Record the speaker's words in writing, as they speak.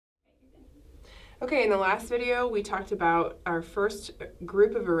Okay, in the last video, we talked about our first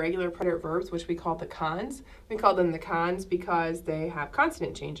group of irregular predicate verbs, which we called the cons. We call them the cons because they have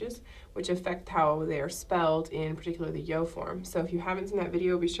consonant changes, which affect how they are spelled, in particular the yo form. So if you haven't seen that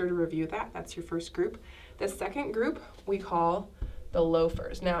video, be sure to review that. That's your first group. The second group we call the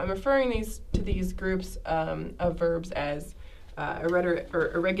loafers. Now, I'm referring to these groups of verbs as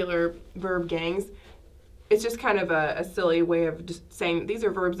irregular verb gangs. It's just kind of a silly way of just saying these are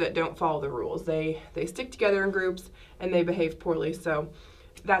verbs that don't follow the rules. They stick together in groups and they behave poorly, so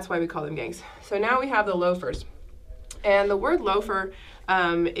that's why we call them gangs. So now we have the loafers. And the word loafer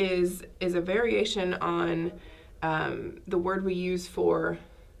is a variation on the word we use for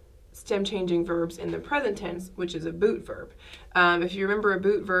stem changing verbs in the present tense, which is a boot verb. If you remember a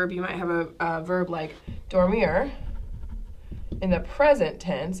boot verb, you might have a verb like dormir in the present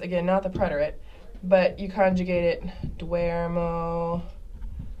tense, again, not the preterite, but you conjugate it duermo,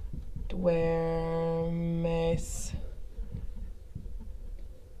 duermes,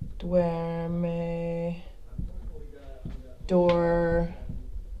 duerme, dormimos,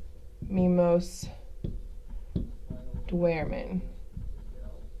 duermen.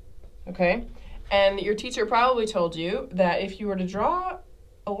 Okay? And your teacher probably told you that if you were to draw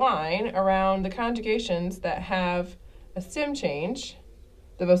a line around the conjugations that have a stem change,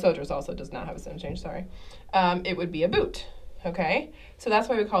 the vosotros also does not have a stem change, sorry, it would be a boot, okay? So that's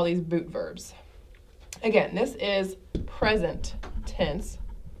why we call these boot verbs. Again, this is present tense,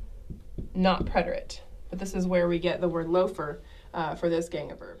 not preterite, but this is where we get the word loafer for this gang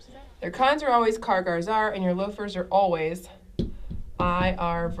of verbs. Their cons are always car, gar, zar, and your loafers are always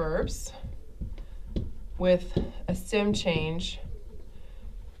IR verbs with a stem change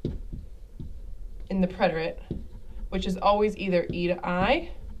in the preterite, which is always either E to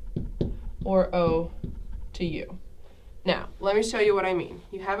I or O to U. Now, let me show you what I mean.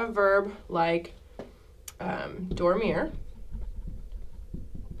 You have a verb like dormir.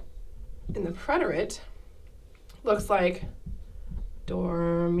 In the preterite, looks like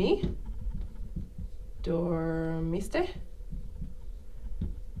dormi, dormiste,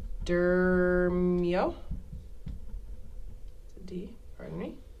 dormio, D, pardon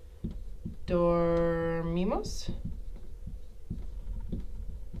me, dormimos,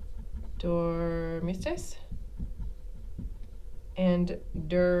 dormistes, and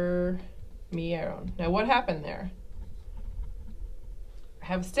dormieron. Now what happened there? I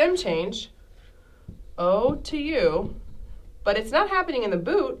have a stem change, O to U, but it's not happening in the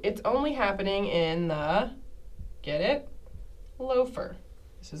boot, it's only happening in the, get it, loafer.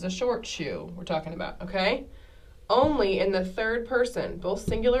 This is a short shoe we're talking about, okay? Only in the third person, both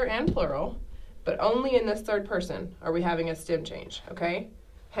singular and plural, but only in this third person are we having a stem change, okay?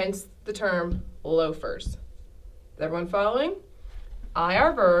 Hence the term loafers. Is everyone following?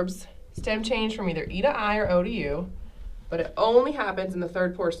 IR verbs, stem change from either E to I or O to U, but it only happens in the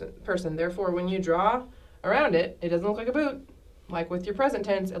third person. Therefore, when you draw around it, it doesn't look like a boot. Like with your present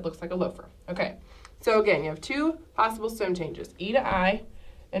tense, it looks like a loafer. Okay, so again, you have two possible stem changes, E to I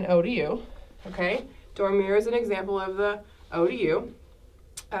and O to U, okay? Dormir is an example of the O to U.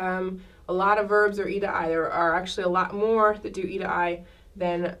 A lot of verbs are E to I. There are actually a lot more that do E to I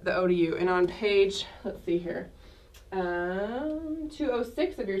than the O to U. And on page, let's see here,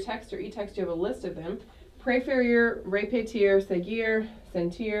 206 of your text or e-text, you have a list of them. Préférir, répéter, seguir,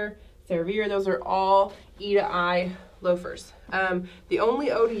 sentir, servir, those are all E to I loafers. The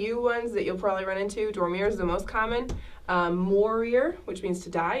only O to U ones that you'll probably run into, dormir is the most common. Morir, which means to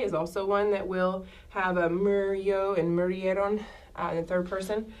die, is also one that will have a murió and murieron in the third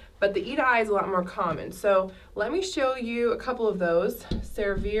person. But the E to I is a lot more common. So let me show you a couple of those.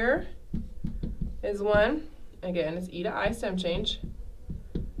 Servir is one. Again, it's E to I stem change.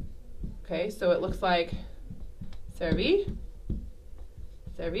 Okay, so it looks like serví,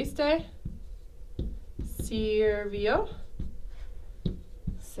 serviste, sirvió,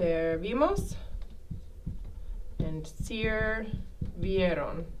 servimos, and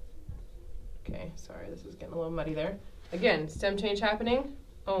sirvieron. Okay, sorry, this is getting a little muddy there. Again, stem change happening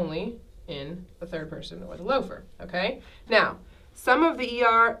only in the third person or the loafer, okay? Now, some of the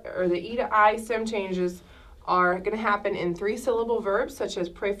ER or the E to I stem changes are going to happen in three-syllable verbs such as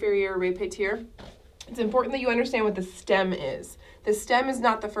préférir, répéter. It's important that you understand what the stem is. The stem is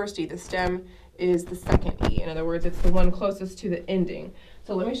not the first E, the stem is the second E. In other words, it's the one closest to the ending.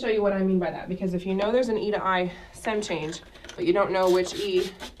 So let me show you what I mean by that, because if you know there's an E to I stem change, but you don't know which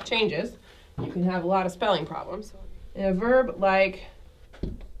E changes, you can have a lot of spelling problems. In a verb like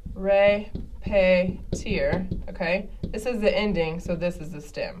répéter, okay, this is the ending, so this is the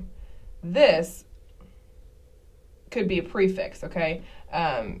stem. This could be a prefix, okay?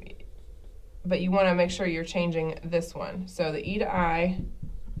 but you want to make sure you're changing this one. So the E to I,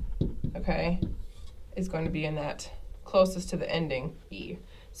 okay, is going to be in that closest to the ending E.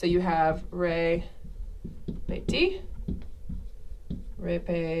 So you have repeti,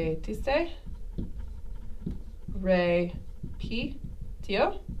 repetiste, repitio,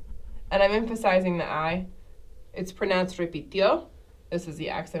 and I'm emphasizing the I. It's pronounced repitio. This is the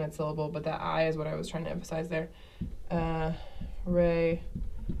accented syllable, but that I is what I was trying to emphasize there. Repetimos,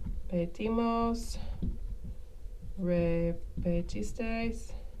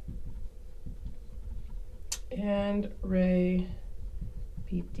 repetistes, and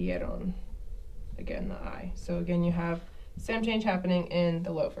repitieron. Again, the I. So again, you have stem change happening in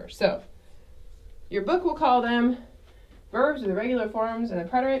the loafer. So your book will call them verbs with the regular forms and the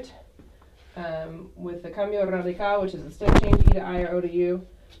preterite, with the cambio radical, which is the stem change, E to I or O to U.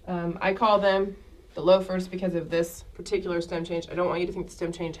 I call them the loafers because of this particular stem change. I don't want you to think the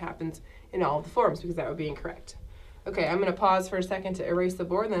stem change happens in all of the forms because that would be incorrect. Okay, I'm going to pause for a second to erase the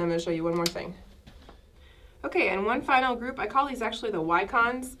board, and then I'm going to show you one more thing. Okay, and one final group, I call these actually the Y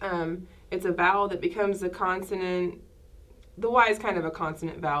Cons. It's a vowel that becomes a consonant. The Y is kind of a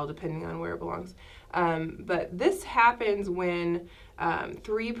consonant vowel depending on where it belongs. But this happens when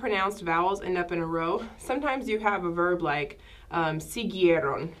three pronounced vowels end up in a row. Sometimes you have a verb like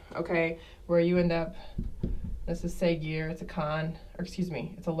siguieron, okay, where you end up, this is seguir, it's a con, or excuse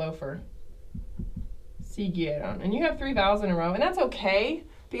me, it's a loafer. Siguieron. And you have three vowels in a row, and that's okay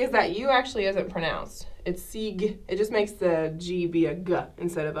because that U actually isn't pronounced. It's sig, it just makes the G be a G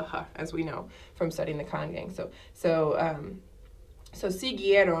instead of a H, as we know from studying the con gang. So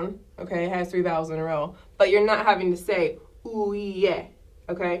siguieron, okay, has three vowels in a row, but you're not having to say uye,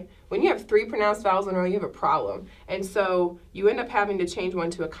 okay? When you have three pronounced vowels in a row, you have a problem. And so you end up having to change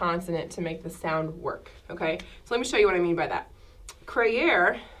one to a consonant to make the sound work, okay? So let me show you what I mean by that.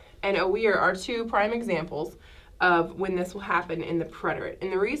 Creer and oír are two prime examples of when this will happen in the preterite.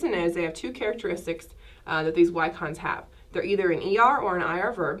 And the reason is they have two characteristics that these Y Cons have. They're either an ER or an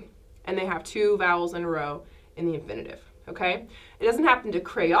IR verb, and they have two vowels in a row in the infinitive. Okay? It doesn't happen to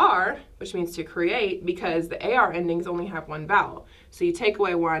crear, which means to create, because the AR endings only have one vowel. So you take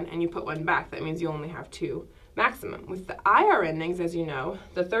away one and you put one back. That means you only have two maximum. With the IR endings, as you know,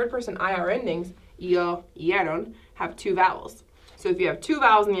 the third person IR endings, io, ieron, have two vowels. So if you have two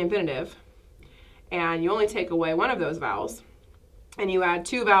vowels in the infinitive, and you only take away one of those vowels, and you add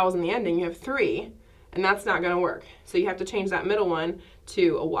two vowels in the ending, you have three, and that's not going to work. So you have to change that middle one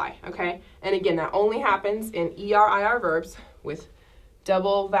to a Y, okay? And again, that only happens in ER-IR verbs with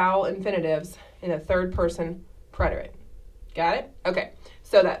double vowel infinitives in a third person preterite. Got it? Okay,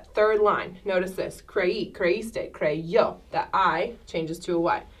 so that third line, notice this, creí, creíste, creyó, that I changes to a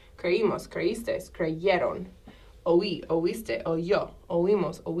Y. Creímos, creístes, creyeron. Oí, oíste, oyó,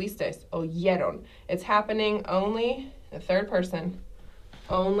 oímos, oístes, oyeron. It's happening only, the third person,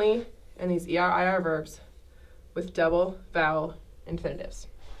 only in these ER-IR verbs with double vowel infinitives.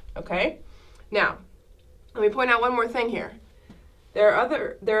 Okay? Now, let me point out one more thing here. There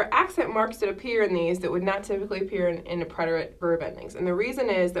are accent marks that appear in these that would not typically appear in the preterite verb endings. And the reason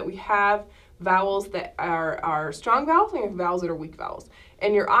is that we have vowels that are strong vowels and we have vowels that are weak vowels.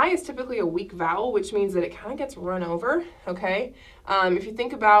 And your I is typically a weak vowel, which means that it kind of gets run over, okay? If you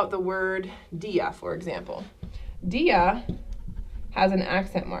think about the word dia, for example. Dia has an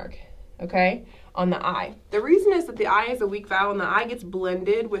accent mark, okay, on the I. The reason is that the I is a weak vowel and the I gets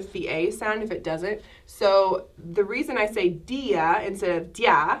blended with the A sound if it doesn't. So the reason I say dia instead of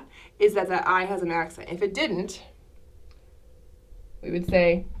dia is that the I has an accent. If it didn't, we would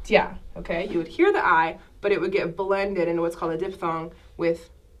say dia, okay? You would hear the I, but it would get blended into what's called a diphthong with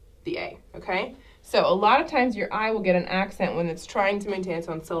the A, okay? So a lot of times your I will get an accent when it's trying to maintain its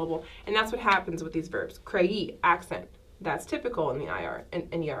own syllable, and that's what happens with these verbs. Creí, accent. That's typical in the IR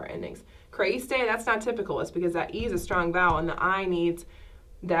and ER endings. Creíste, that's not typical. It's because that E is a strong vowel and the I needs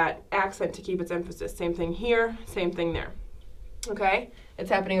that accent to keep its emphasis. Same thing here, same thing there. Okay?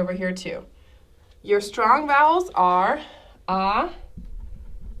 It's happening over here too. Your strong vowels are A,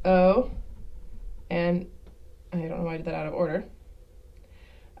 O, and I don't know why I did that out of order.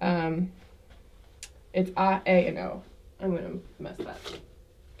 It's A, A, and O. I'm going to mess that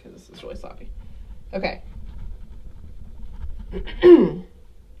because this is really sloppy. Okay.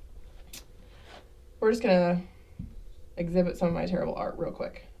 We're just going to exhibit some of my terrible art real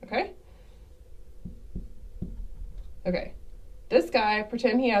quick, okay? Okay. This guy,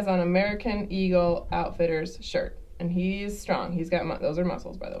 pretend he has on American Eagle Outfitters shirt, and he's strong. He's got, those are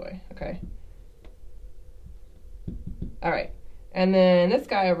muscles, by the way, okay? All right. And then this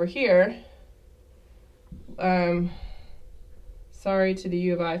guy over here, sorry to the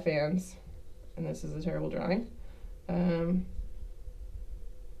U of I fans, and this is a terrible drawing.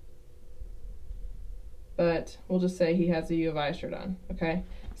 But we'll just say he has a U of I shirt on, okay?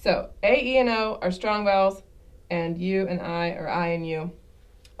 So A, E, and O are strong vowels, and U and I, or I and U,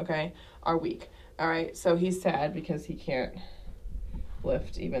 okay, are weak. All right, so he's sad because he can't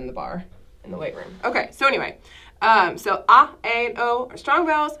lift even the bar in the weight room. Okay, so anyway, so A, and O are strong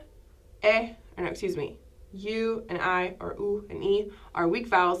vowels, U and I, or U and E, are weak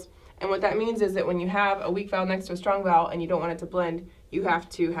vowels. And what that means is that when you have a weak vowel next to a strong vowel and you don't want it to blend, you have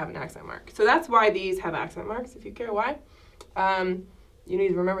to have an accent mark. So that's why these have accent marks, if you care why. You need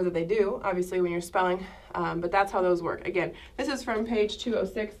to remember that they do, obviously, when you're spelling, but that's how those work. Again, this is from page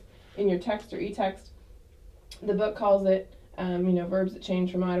 206 in your text or e-text. The book calls it, verbs that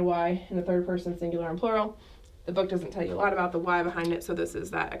change from I to Y in the third person, singular and plural. The book doesn't tell you a lot about the why behind it, so this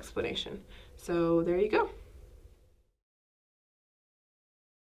is that explanation. So there you go.